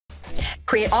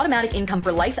Create automatic income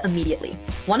for life immediately.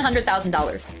 $100,000,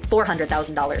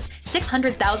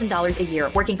 $400,000, $600,000 a year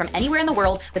working from anywhere in the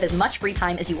world with as much free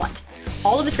time as you want.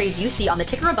 All of the trades you see on the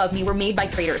ticker above me were made by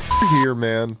traders. Here,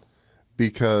 man,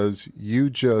 because you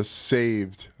just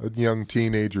saved a young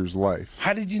teenager's life.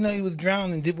 How did you know he was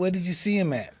drowning? Where did you see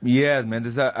him at? Yes, man.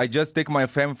 I just take my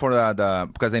family for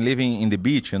because I'm living in the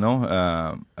beach, you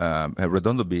know,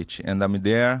 Redondo Beach, and I'm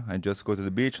there. I just go to the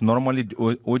beach. Normally,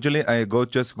 usually I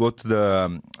just go to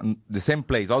the same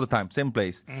place all the time, same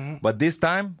place. But this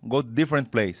time, go to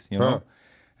different place, you know.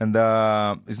 And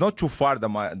it's not too far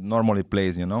than my normally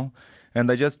place, you know. And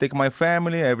I just take my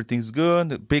family, everything's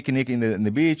good. Picnic in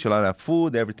the beach, a lot of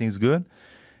food, everything's good.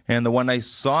 And when I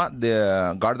saw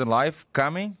the garden life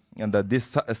coming, and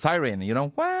this siren, you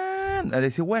know, what? And I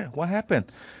say, where? What happened?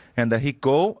 And he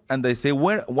go, and I say,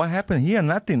 where? What happened here?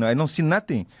 Nothing. I don't see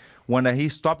nothing. When he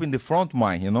stop in the front,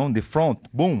 you know, in the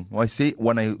front, boom. I see,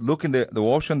 when I look in the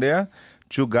ocean there,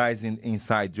 two guys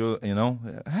inside, you know,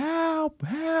 help,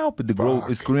 help. The girl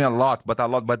is screaming a lot,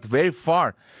 but very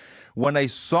far. When I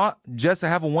saw, just I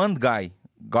have one guy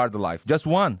guard the life, just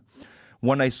one.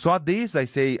 When I saw this, I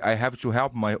say I have to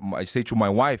help I say to my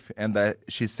wife, and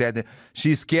she said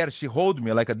she's scared. She hold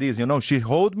me like this, you know. She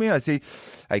hold me. I say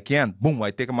I can't. Boom!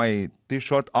 I take my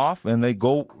t-shirt off and I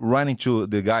go running to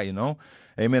the guy, you know.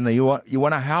 I mean, you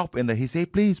wanna help? And he say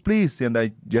please, please. And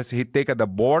he take the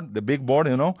board, the big board,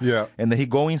 you know. Yeah. And he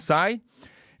go inside,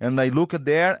 and I look at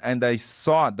there, and I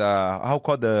saw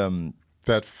the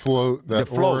that float, that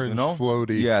float, orange you know?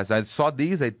 floaty. Yes, I saw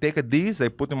these. I take these. I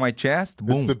put in my chest.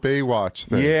 Boom. It's the Baywatch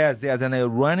thing. Yes. And I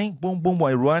running. Boom, boom.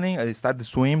 I running. I started to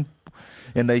swim,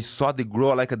 and I saw the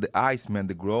girl like the ice, man.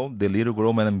 The little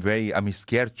girl, man. I'm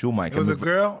scared too, Mike. It was a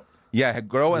girl. Yeah, a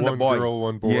girl and a boy. One girl,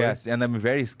 one boy. Yes, and I'm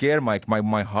very scared, Mike.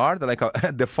 My heart, like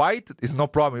the fight is no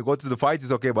problem. You go to the fight,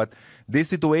 it's okay. But this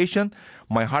situation,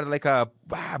 my heart like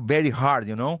very hard,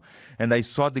 you know. And I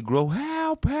saw the girl,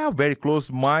 help, help, very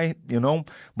close you know.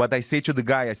 But I say to the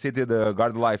guy, I say to the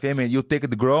guard life, hey man, you take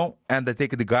the girl and I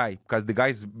take the guy, because the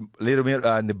guy's a little bit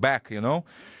in the back, you know.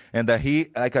 And he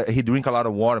drink a lot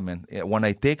of water, man. When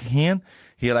I take him,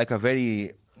 he like a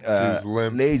very he's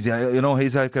limp. Lazy, you know.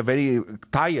 He's like a very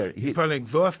tired. He's probably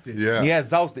exhausted. Yeah. Yeah,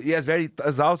 exhausted. Yes, very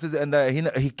exhausted, and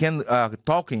he can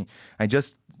talking. I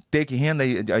just take him.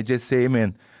 I just say,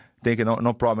 man, take it,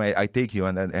 no problem. I take you,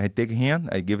 and I take him.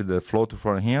 I give the float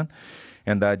for him,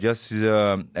 and I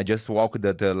just walk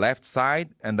the left side,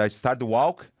 and I start to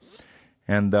walk,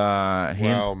 and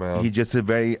wow, man. he just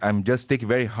I'm just take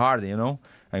very hard, you know.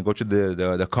 I go to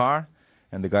the car.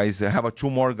 And the guys have two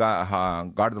more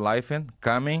guard life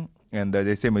coming, and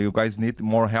they say, "You guys need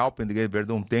more help." And the guys,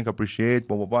 Werdum, thank, appreciate,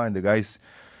 blah blah blah. And the guys,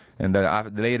 and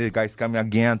later the guys coming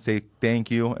again, say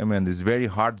thank you. I mean, it's very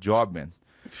hard job, man.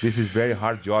 This is very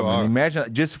hard job. Man.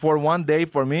 Imagine just for one day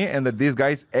for me, and these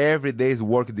guys every day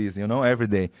work this, you know, every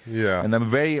day. Yeah. And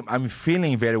I'm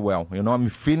feeling very well, you know. I'm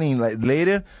feeling like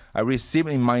later I received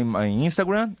in my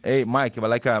Instagram, hey Mike,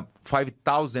 like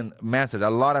 5,000 messages, a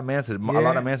lot of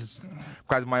messages.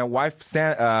 Because my wife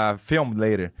filmed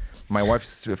later. My wife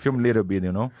filmed a little bit,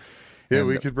 you know. Yeah, and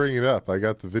we could bring it up. I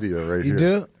got the video right you here.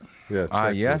 You do? Yeah.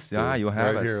 Check yes. this, You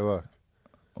have right it. here, look.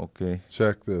 Okay.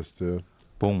 Check this, dude.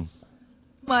 Boom.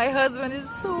 My husband is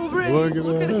so brave. Look at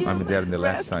that. I'm there on the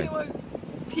left side.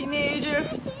 Teenager.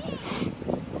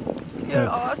 You're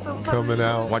awesome. Coming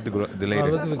out. What the lady? Oh,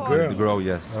 look at the girl. The girl,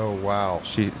 yes. Oh, wow.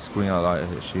 She screamed a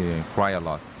lot. She cried a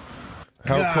lot.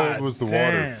 How God cold was the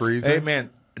water? damn. Freezing? Hey, man.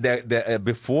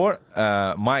 Before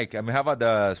Mike, I have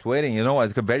the sweating, you know,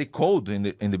 it's very cold in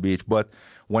the beach. But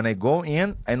when I go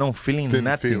in, I don't feeling Didn't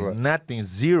nothing, feel it. nothing,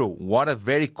 zero. Water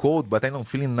very cold, but I don't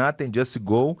feeling nothing. Just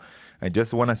go. I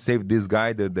just want to save this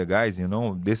guy, the guys, you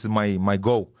know. This is my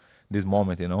goal, this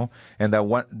moment, you know. And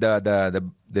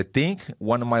the thing,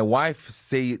 when my wife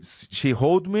say she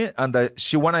hold me and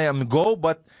she wanna go,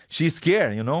 but she's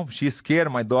scared, you know. She's scared.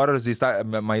 My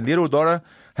little daughter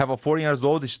have a 4 years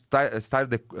old. She started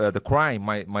the crying.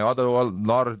 My other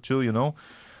daughter too, you know.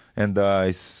 And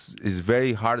it's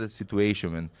very hard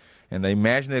situation, man. And I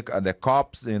imagine the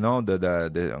cops, you know,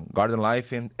 the garden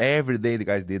life, and every day the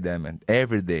guys did that, man.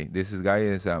 Every day. Guy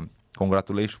is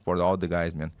congratulations for all the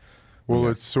guys, man. Well,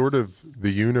 it's sort of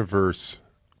the universe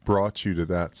brought you to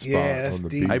that spot Yeah, on the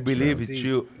deep. beach. I believe man. it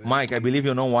too, Mike. I believe,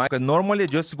 you know why? Because normally I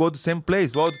just go to the same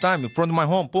place all the time, in front of my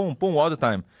home, boom, boom, all the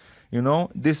time. You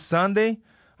know, this Sunday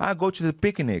I go to the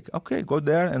picnic. Okay, go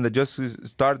there and I just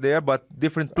start there, but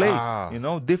different place. You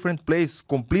know, different place,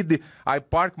 completely. I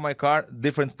park my car,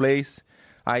 different place.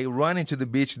 I run into the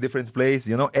beach, different place.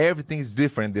 You know, everything is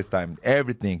different this time.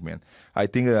 Everything, man. I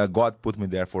think God put me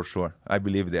there for sure. I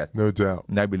believe that. No doubt.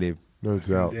 I believe. No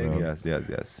doubt, man. Yes, yes,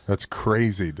 yes. That's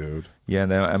crazy, dude. Yeah,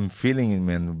 and I'm feeling,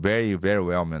 man, very, very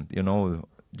well, man. You know,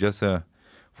 just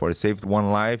for saved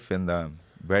one life and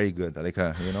very good. Like,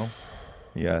 you know,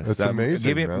 yes. That's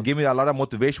amazing, man. Give me a lot of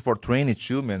motivation for training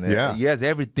too, man. Yeah. Yes,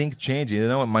 everything changed. You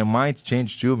know, my mind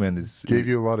changed too, man. Gave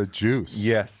you a lot of juice.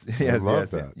 Yes, yes, love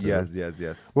yes, that, dude. yes, yes,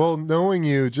 yes. Well, knowing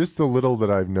you, just the little that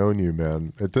I've known you,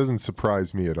 man, it doesn't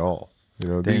surprise me at all. You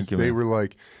know, Thank you, they man. were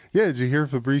like, yeah, did you hear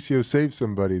Fabricio saved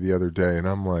somebody the other day? And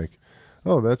I'm like,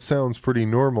 oh, that sounds pretty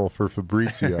normal for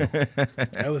Fabricio.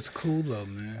 That was cool though,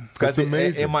 man. That's Because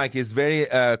amazing. Mike, it's very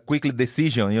quickly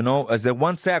decision, you know, as a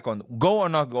 1 second, go or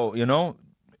not go, you know.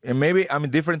 And maybe I'm in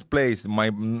different place, my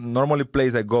normally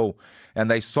place I go,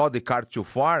 and I saw the car too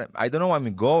far. I don't know where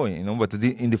I'm going, you know, but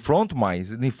in the front,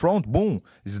 in the front, boom,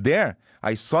 it's there.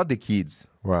 I saw the kids.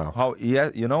 Wow. How, yeah,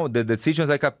 you know, the decision is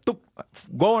like a, toop,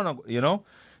 go or not, you know.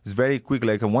 It's very quick,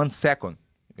 like a 1 second.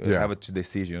 You Yeah. have a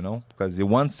decision, you know, because the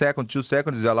 1 second, 2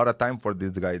 seconds is a lot of time for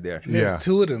this guy there. There's Yeah.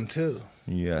 two of them too.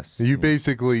 Yes. You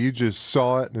basically, you just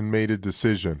saw it and made a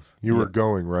decision. You were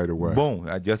going right away. Boom!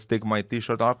 I just take my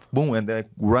T-shirt off, boom, and then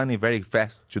running very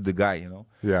fast to the guy, you know.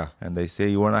 Yeah. And they say,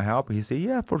 "You wanna help?" He say,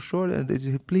 "Yeah, for sure." And they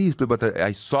say, "Please," but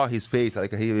I saw his face,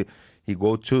 like he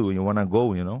go too. You wanna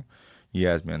go, you know?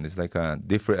 Yes, man. It's like a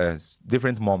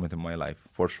different moment in my life,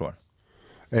 for sure.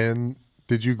 And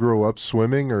did you grow up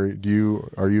swimming, or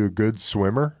are you a good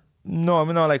swimmer? No,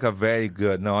 I'm not like a very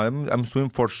good. No, I'm swim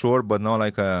for sure, but not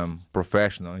like a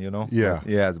professional, you know. Yeah. But,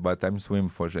 yes, but I'm swim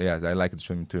for sure. Yes, I like to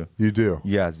swim too. You do.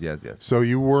 Yes, yes, yes. So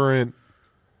you weren't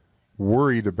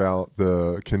worried about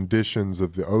the conditions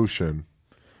of the ocean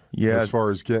Yes. as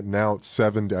far as getting out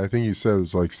 70. I think you said it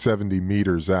was like 70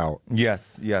 meters out.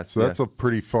 Yes, yes. So that's a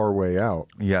pretty far way out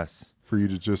yes. for you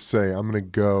to just say, I'm going to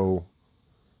go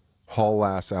haul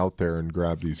ass out there and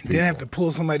grab these people. Then have to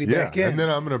pull somebody Yeah, back in. and then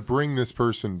I'm going to bring this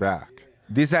person back.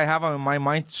 This I have in my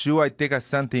mind too. I take a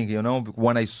something, you know.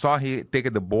 When I saw he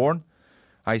take the board,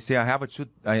 I say I have a shoot.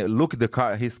 I look at the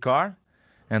car, his car,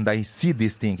 and I see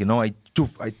this thing, you know. I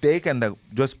take and I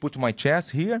just put my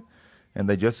chest here, and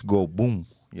I just go boom.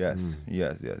 Yes,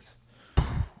 yes, yes.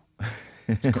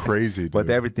 It's crazy, dude. But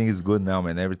everything is good now,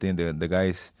 man. Everything the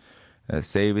guys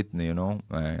save it, you know.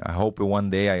 I hope one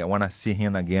day I wanna see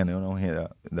him again, you know.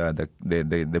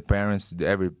 The parents,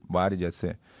 everybody just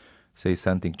say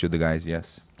something to the guys.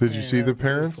 Yes. Did you see the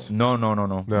parents? No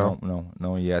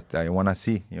yet. I wanna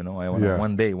see, you know. I wanna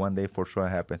Yeah. one day for sure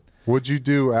happen. What'd you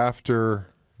do after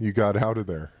you got out of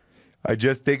there? I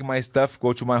just take my stuff,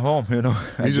 go to my home, you know.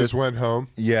 I You just went home?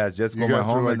 Yes, just You go my guys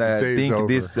were home like, and "The day's think over."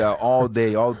 this all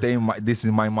day. This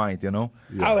is my mind, you know.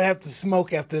 I would have to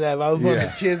smoke after that. If I was one of Yeah.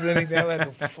 the kids or anything, I would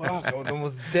have to fuck. I was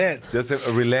almost dead. Just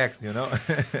relax, you know.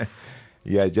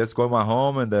 Yeah, just go my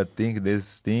home and think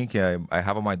this thing. I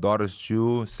have my daughters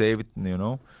too, save it, you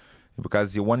know.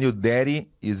 Because when you're daddy,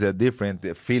 is a different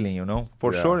feeling, you know.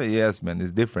 For Yeah. sure, yes, man,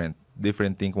 it's different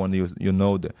thing when you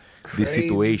know the Crazy,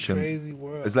 situation. crazy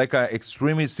world. It's like an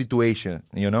extreme situation,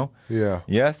 you know. Yeah.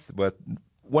 Yes, but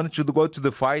once you go to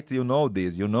the fight, you know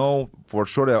this. You know for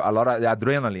sure a lot of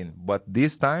adrenaline. But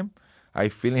this time, I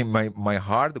feel in my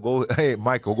heart go. Hey,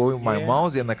 Michael, go in my Yeah.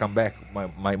 mouth and I come back.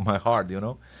 My heart, you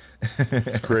know.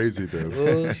 It's crazy, dude.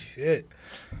 Oh, shit.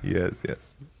 Yes,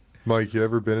 yes. Mike, you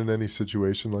ever been in any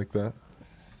situation like that?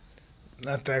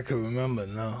 Not that I could remember,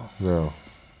 no. No.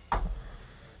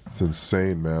 It's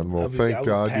insane, man. Well, I would thank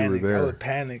God you were panic. I there. would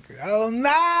panic. Oh,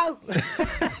 no!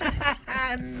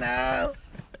 No!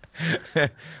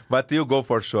 But you go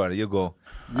for sure. You go.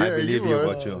 I Yeah, believe you you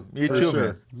would. go too. Me For too, sure.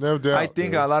 man. No doubt. I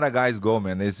think dude. a lot of guys go,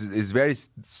 man. It's very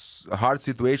hard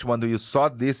situation when you saw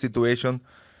this situation,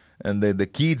 and the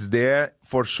kids there,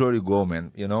 for sure you go,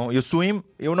 man. You know, you swim,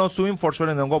 you know, swim for sure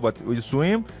and don't go, but you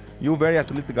swim, you very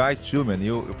athletic guys too, man.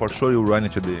 You for sure you run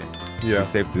into the Yeah.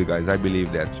 safety guys. I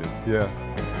believe that too. Yeah.